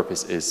your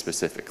purpose is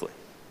specifically.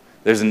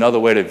 There's another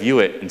way to view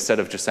it instead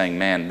of just saying,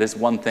 man, this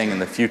one thing in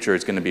the future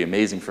is going to be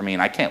amazing for me,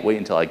 and I can't wait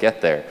until I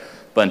get there.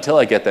 But until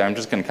I get there, I'm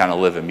just going to kind of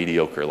live a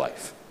mediocre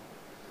life.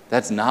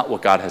 That's not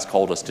what God has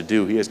called us to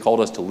do. He has called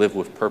us to live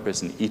with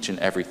purpose in each and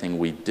everything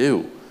we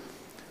do.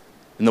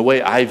 And the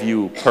way I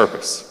view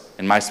purpose,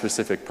 and my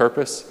specific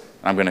purpose,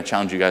 and I'm going to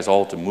challenge you guys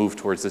all to move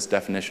towards this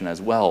definition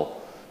as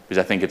well, because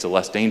I think it's a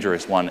less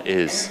dangerous one,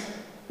 is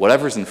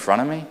whatever's in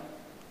front of me,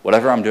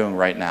 whatever I'm doing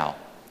right now,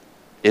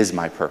 is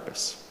my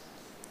purpose.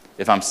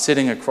 If I'm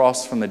sitting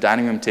across from the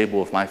dining room table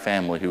with my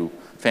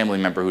family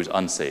member who's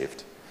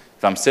unsaved,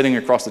 if I'm sitting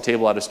across the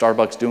table at a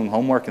Starbucks doing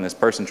homework and this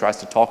person tries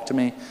to talk to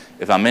me,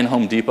 if I'm in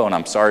Home Depot, and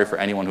I'm sorry for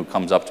anyone who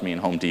comes up to me in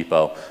Home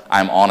Depot,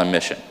 I'm on a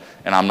mission.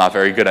 And I'm not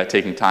very good at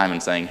taking time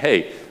and saying,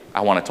 hey,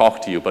 I want to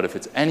talk to you. But if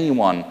it's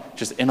anyone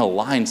just in a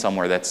line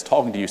somewhere that's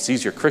talking to you,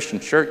 sees your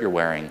Christian shirt you're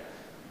wearing,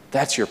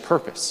 that's your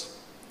purpose.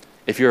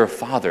 If you're a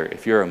father,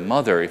 if you're a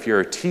mother, if you're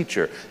a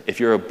teacher, if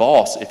you're a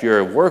boss, if you're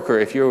a worker,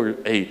 if you're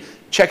a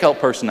checkout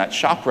person at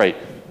ShopRite,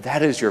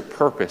 that is your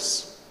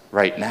purpose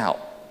right now.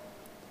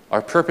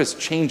 Our purpose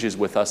changes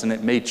with us, and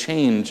it may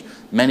change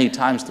many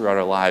times throughout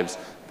our lives,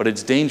 but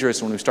it's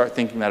dangerous when we start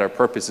thinking that our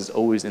purpose is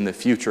always in the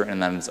future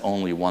and that it's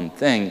only one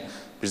thing,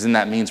 because then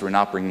that means we're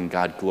not bringing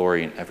God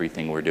glory in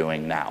everything we're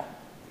doing now.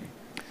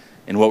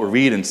 And what we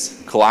read in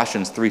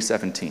Colossians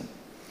 3:17,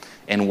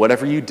 and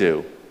whatever you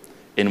do,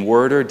 in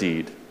word or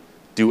deed,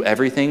 do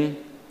everything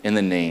in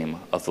the name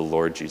of the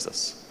Lord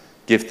Jesus.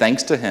 Give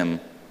thanks to him,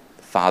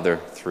 the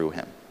Father, through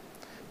him.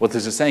 What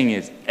this is saying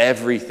is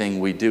everything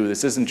we do.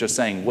 This isn't just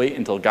saying wait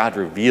until God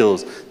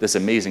reveals this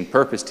amazing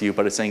purpose to you,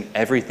 but it's saying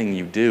everything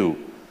you do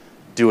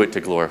it to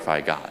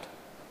glorify God.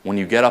 When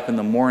you get up in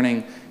the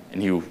morning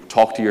and you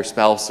talk to your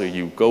spouse, or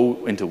you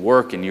go into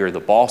work and you're the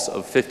boss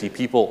of 50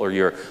 people, or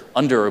you're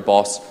under a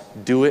boss,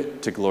 do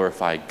it to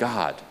glorify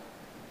God.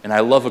 And I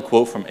love a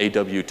quote from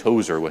A.W.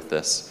 Tozer with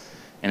this,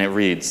 and it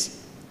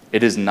reads,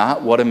 "It is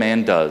not what a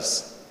man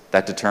does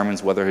that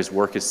determines whether his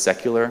work is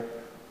secular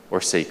or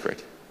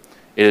sacred.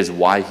 It is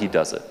why he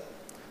does it.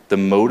 The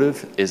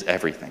motive is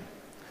everything.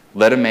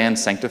 Let a man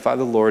sanctify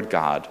the Lord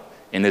God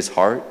in his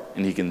heart,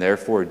 and he can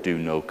therefore do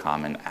no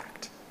common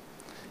act."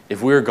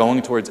 If we're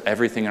going towards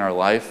everything in our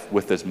life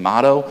with this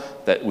motto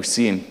that we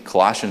see in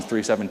Colossians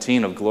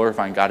 3:17 of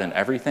glorifying God in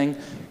everything,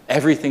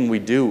 everything we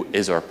do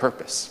is our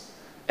purpose.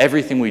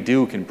 Everything we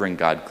do can bring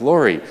God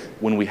glory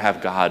when we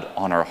have God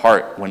on our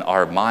heart, when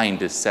our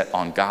mind is set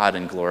on God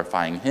and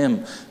glorifying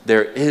him.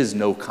 There is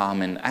no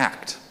common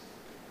act.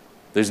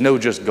 There's no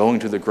just going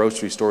to the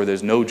grocery store.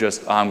 There's no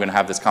just, I'm going to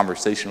have this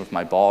conversation with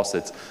my boss.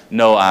 It's,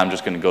 no, I'm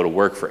just going to go to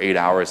work for 8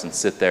 hours and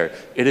sit there.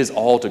 It is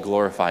all to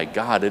glorify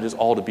God. It is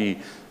all to be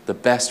the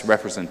best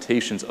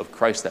representations of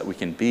Christ that we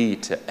can be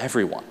to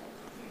everyone.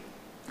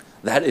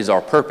 That is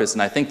our purpose,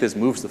 and I think this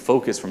moves the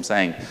focus from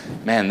saying,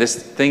 man, this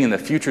thing in the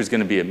future is going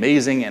to be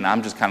amazing, and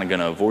I'm just kind of going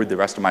to avoid the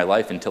rest of my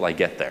life until I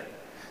get there.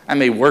 I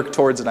may work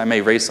towards it. I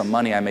may raise some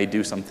money. I may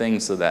do some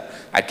things so that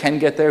I can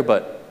get there,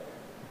 but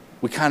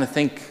we kind of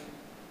think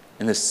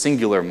in this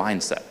singular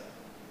mindset,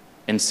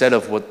 instead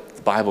of what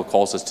the Bible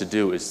calls us to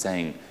do is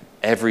saying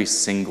every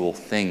single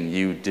thing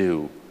you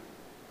do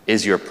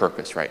is your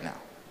purpose right now.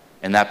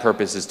 And that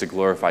purpose is to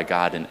glorify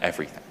God in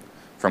everything.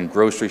 From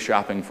grocery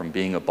shopping, from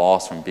being a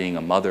boss, from being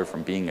a mother,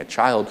 from being a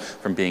child,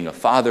 from being a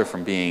father,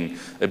 from being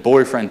a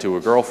boyfriend to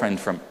a girlfriend,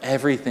 from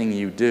everything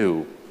you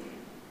do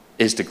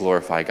is to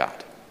glorify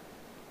God.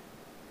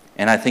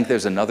 And I think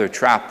there's another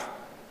trap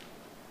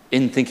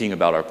in thinking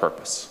about our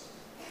purpose.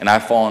 And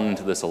I've fallen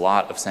into this a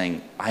lot of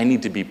saying, I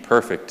need to be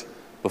perfect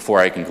before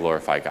I can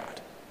glorify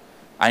God.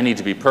 I need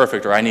to be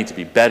perfect, or I need to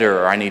be better,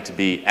 or I need to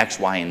be X,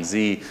 Y, and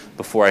Z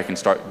before I can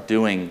start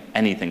doing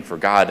anything for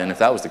God. And if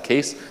that was the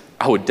case,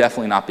 I would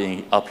definitely not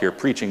be up here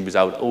preaching, because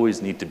I would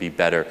always need to be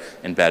better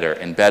and better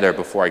and better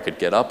before I could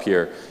get up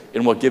here.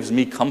 And what gives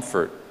me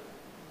comfort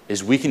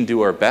is we can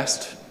do our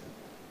best,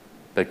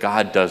 but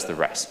God does the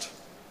rest.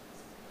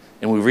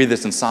 And we read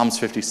this in Psalms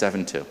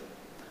 57 too.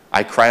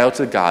 I cry out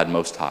to God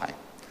Most High,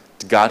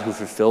 to God who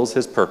fulfills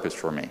his purpose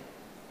for me.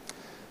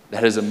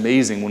 That is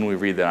amazing when we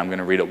read that. I'm going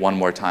to read it one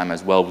more time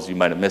as well, because you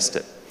might have missed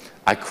it.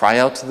 I cry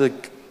out to the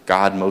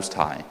God Most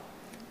High,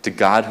 to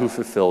God who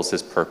fulfills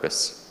his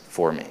purpose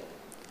for me.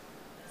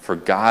 For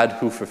God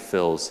who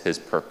fulfills his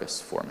purpose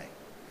for me.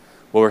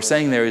 What we're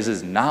saying there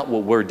is not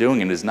what we're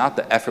doing, and is not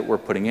the effort we're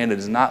putting in. It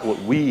is not what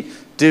we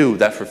do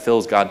that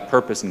fulfills God's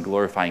purpose in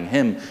glorifying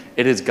him.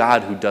 It is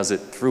God who does it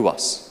through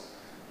us.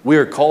 We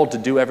are called to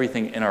do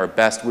everything in our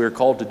best. We are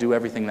called to do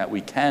everything that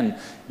we can,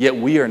 yet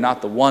we are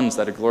not the ones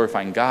that are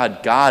glorifying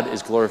God. God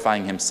is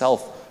glorifying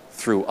himself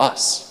through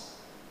us.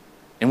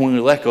 And when we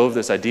let go of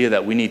this idea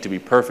that we need to be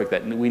perfect,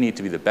 that we need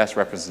to be the best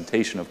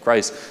representation of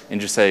Christ,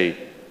 and just say,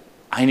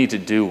 I need to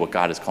do what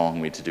God is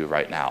calling me to do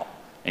right now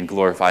and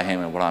glorify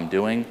him in what I'm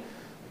doing,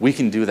 we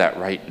can do that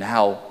right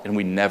now, and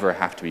we never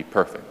have to be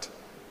perfect.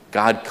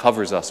 God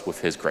covers us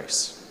with his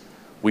grace.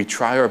 We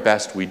try our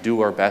best, we do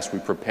our best, we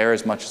prepare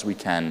as much as we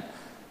can,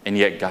 and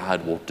yet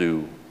God will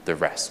do the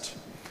rest.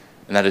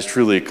 And that is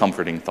truly a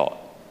comforting thought.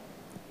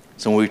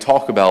 So when we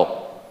talk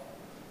about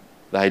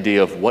the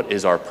idea of what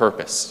is our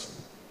purpose,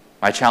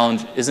 my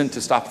challenge isn't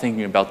to stop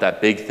thinking about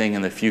that big thing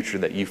in the future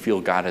that you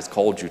feel God has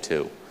called you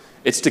to.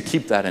 It's to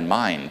keep that in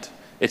mind.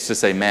 It's to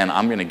say, man,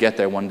 I'm going to get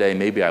there one day.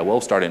 Maybe I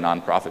will start a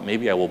nonprofit.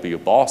 Maybe I will be a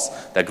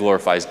boss that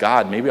glorifies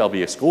God. Maybe I'll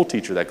be a school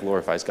teacher that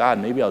glorifies God.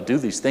 Maybe I'll do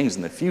these things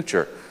in the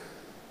future.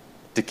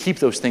 To keep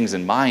those things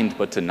in mind,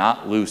 but to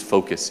not lose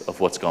focus of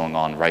what's going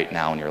on right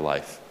now in your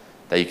life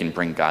that you can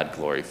bring God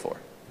glory for.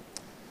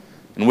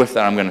 And with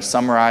that, I'm going to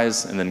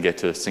summarize and then get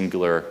to a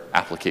singular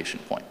application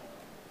point.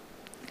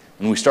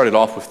 And we started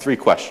off with 3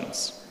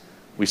 questions.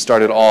 We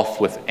started off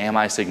with, am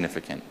I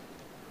significant?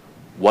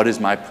 What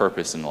is my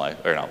purpose in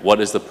life? Or no, what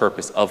is the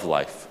purpose of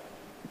life?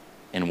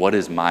 And what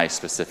is my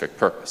specific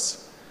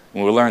purpose?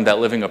 And we learned that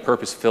living a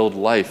purpose-filled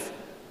life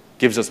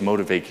gives us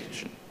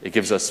motivation. It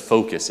gives us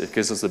focus. It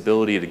gives us the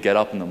ability to get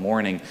up in the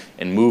morning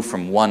and move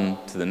from one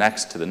to the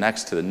next, to the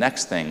next, to the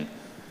next thing.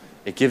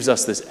 It gives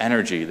us this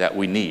energy that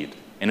we need.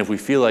 And if we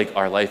feel like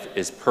our life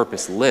is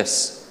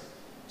purposeless,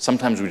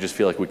 sometimes we just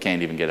feel like we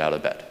can't even get out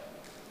of bed.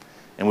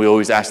 And we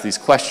always ask these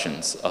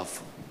questions of,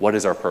 what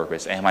is our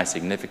purpose? Am I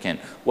significant?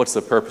 What's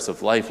the purpose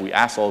of life? We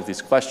ask all of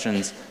these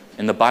questions,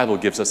 and the Bible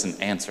gives us an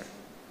answer.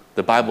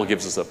 The Bible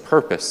gives us a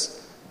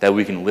purpose that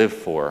we can live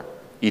for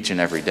each and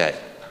every day.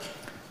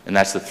 And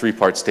that's the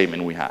 3-part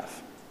statement we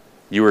have.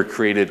 You were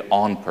created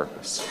on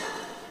purpose.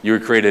 You were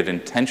created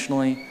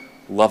intentionally,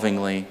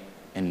 lovingly,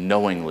 and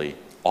knowingly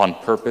on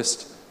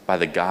purpose by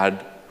the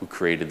God who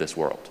created this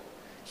world.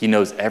 He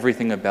knows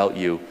everything about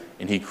you,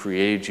 and he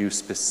created you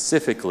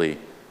specifically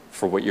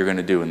for what you're going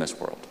to do in this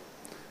world.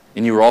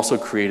 And you were also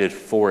created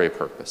for a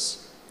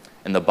purpose.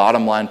 And the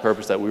bottom line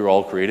purpose that we were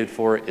all created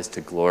for is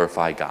to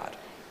glorify God,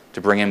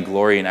 to bring him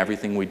glory in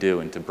everything we do,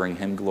 and to bring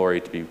him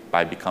glory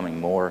by becoming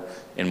more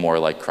and more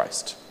like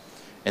Christ.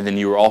 And then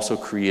you were also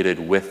created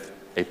with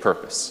a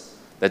purpose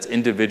that's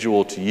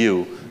individual to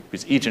you,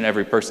 because each and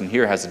every person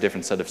here has a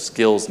different set of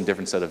skills and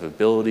different set of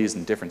abilities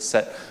and different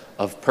set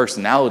of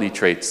personality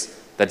traits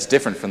that's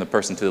different from the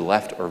person to the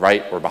left or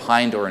right or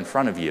behind or in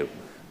front of you.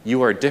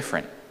 You are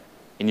different,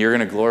 and you're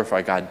going to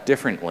glorify God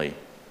differently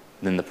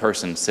than the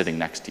person sitting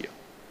next to you.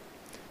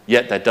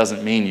 Yet that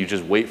doesn't mean you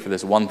just wait for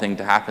this one thing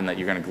to happen, that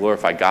you're going to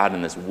glorify God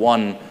in this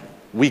one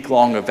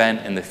week-long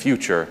event in the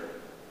future,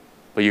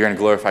 but you're going to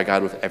glorify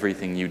God with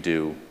everything you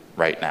do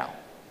right now,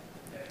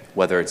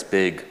 whether it's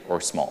big or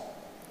small.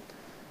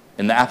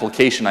 In the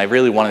application, I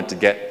really wanted to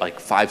get like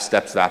 5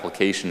 steps of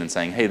application and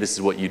saying, hey, this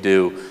is what you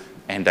do.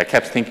 And I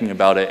kept thinking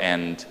about it,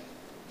 and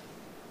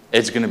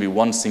It's going to be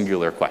one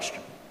singular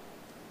question.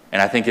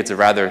 And I think it's a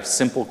rather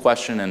simple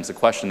question, and it's a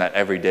question that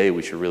every day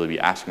we should really be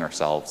asking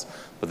ourselves.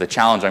 But the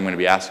challenge I'm going to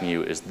be asking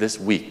you is this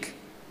week,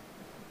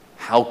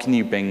 how can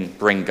you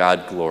bring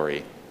God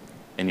glory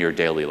in your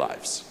daily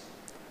lives?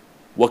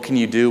 What can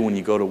you do when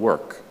you go to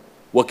work?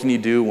 What can you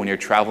do when you're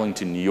traveling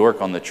to New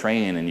York on the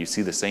train and you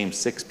see the same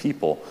 6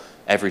 people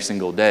every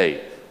single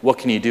day? What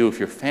can you do if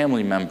your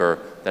family member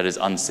that is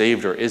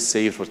unsaved or is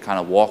saved was kind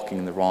of walking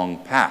in the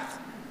wrong path?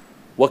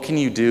 What can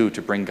you do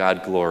to bring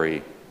God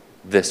glory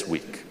this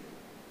week?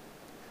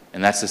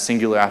 And that's a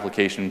singular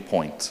application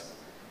point.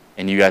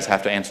 And you guys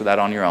have to answer that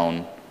on your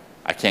own.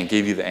 I can't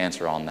give you the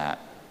answer on that.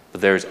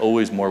 But there's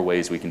always more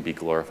ways we can be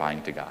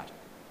glorifying to God.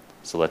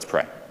 So let's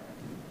pray.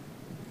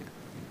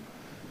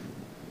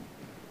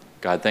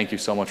 God, thank you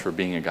so much for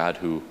being a God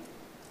who,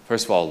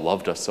 first of all,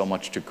 loved us so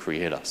much to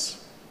create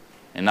us.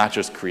 And not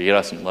just create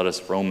us and let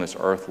us roam this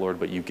earth,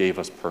 Lord, but you gave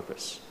us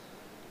purpose.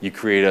 You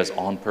created us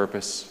on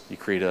purpose. You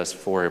created us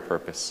for a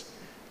purpose.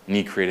 And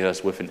you created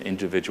us with an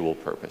individual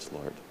purpose,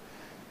 Lord.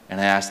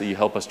 And I ask that you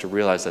help us to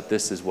realize that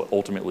this is what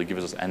ultimately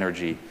gives us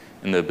energy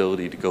and the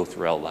ability to go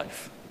throughout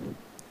life.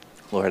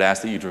 Lord, I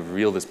ask that you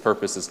reveal this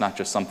purpose. It's not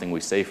just something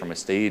we say from a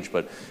stage,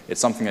 but it's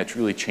something that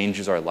truly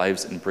changes our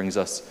lives and brings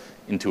us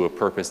into a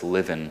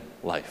purpose-living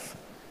life.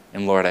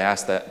 And Lord, I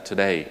ask that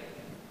today,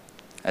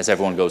 as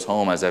everyone goes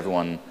home, as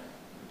everyone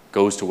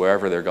goes to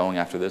wherever they're going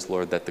after this,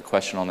 Lord, that the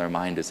question on their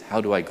mind is,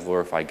 how do I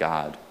glorify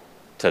God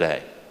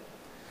today?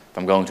 If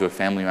I'm going to a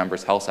family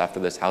member's house after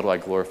this, how do I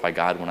glorify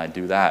God when I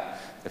do that?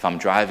 If I'm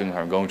driving, if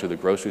I'm going to the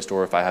grocery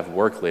store, if I have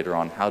work later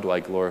on, how do I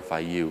glorify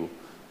you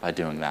by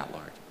doing that,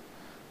 Lord?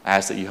 I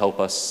ask that you help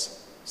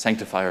us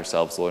sanctify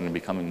ourselves, Lord, in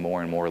becoming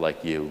more and more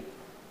like you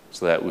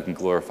so that we can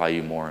glorify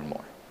you more and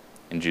more.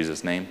 In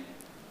Jesus' name,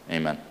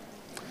 amen.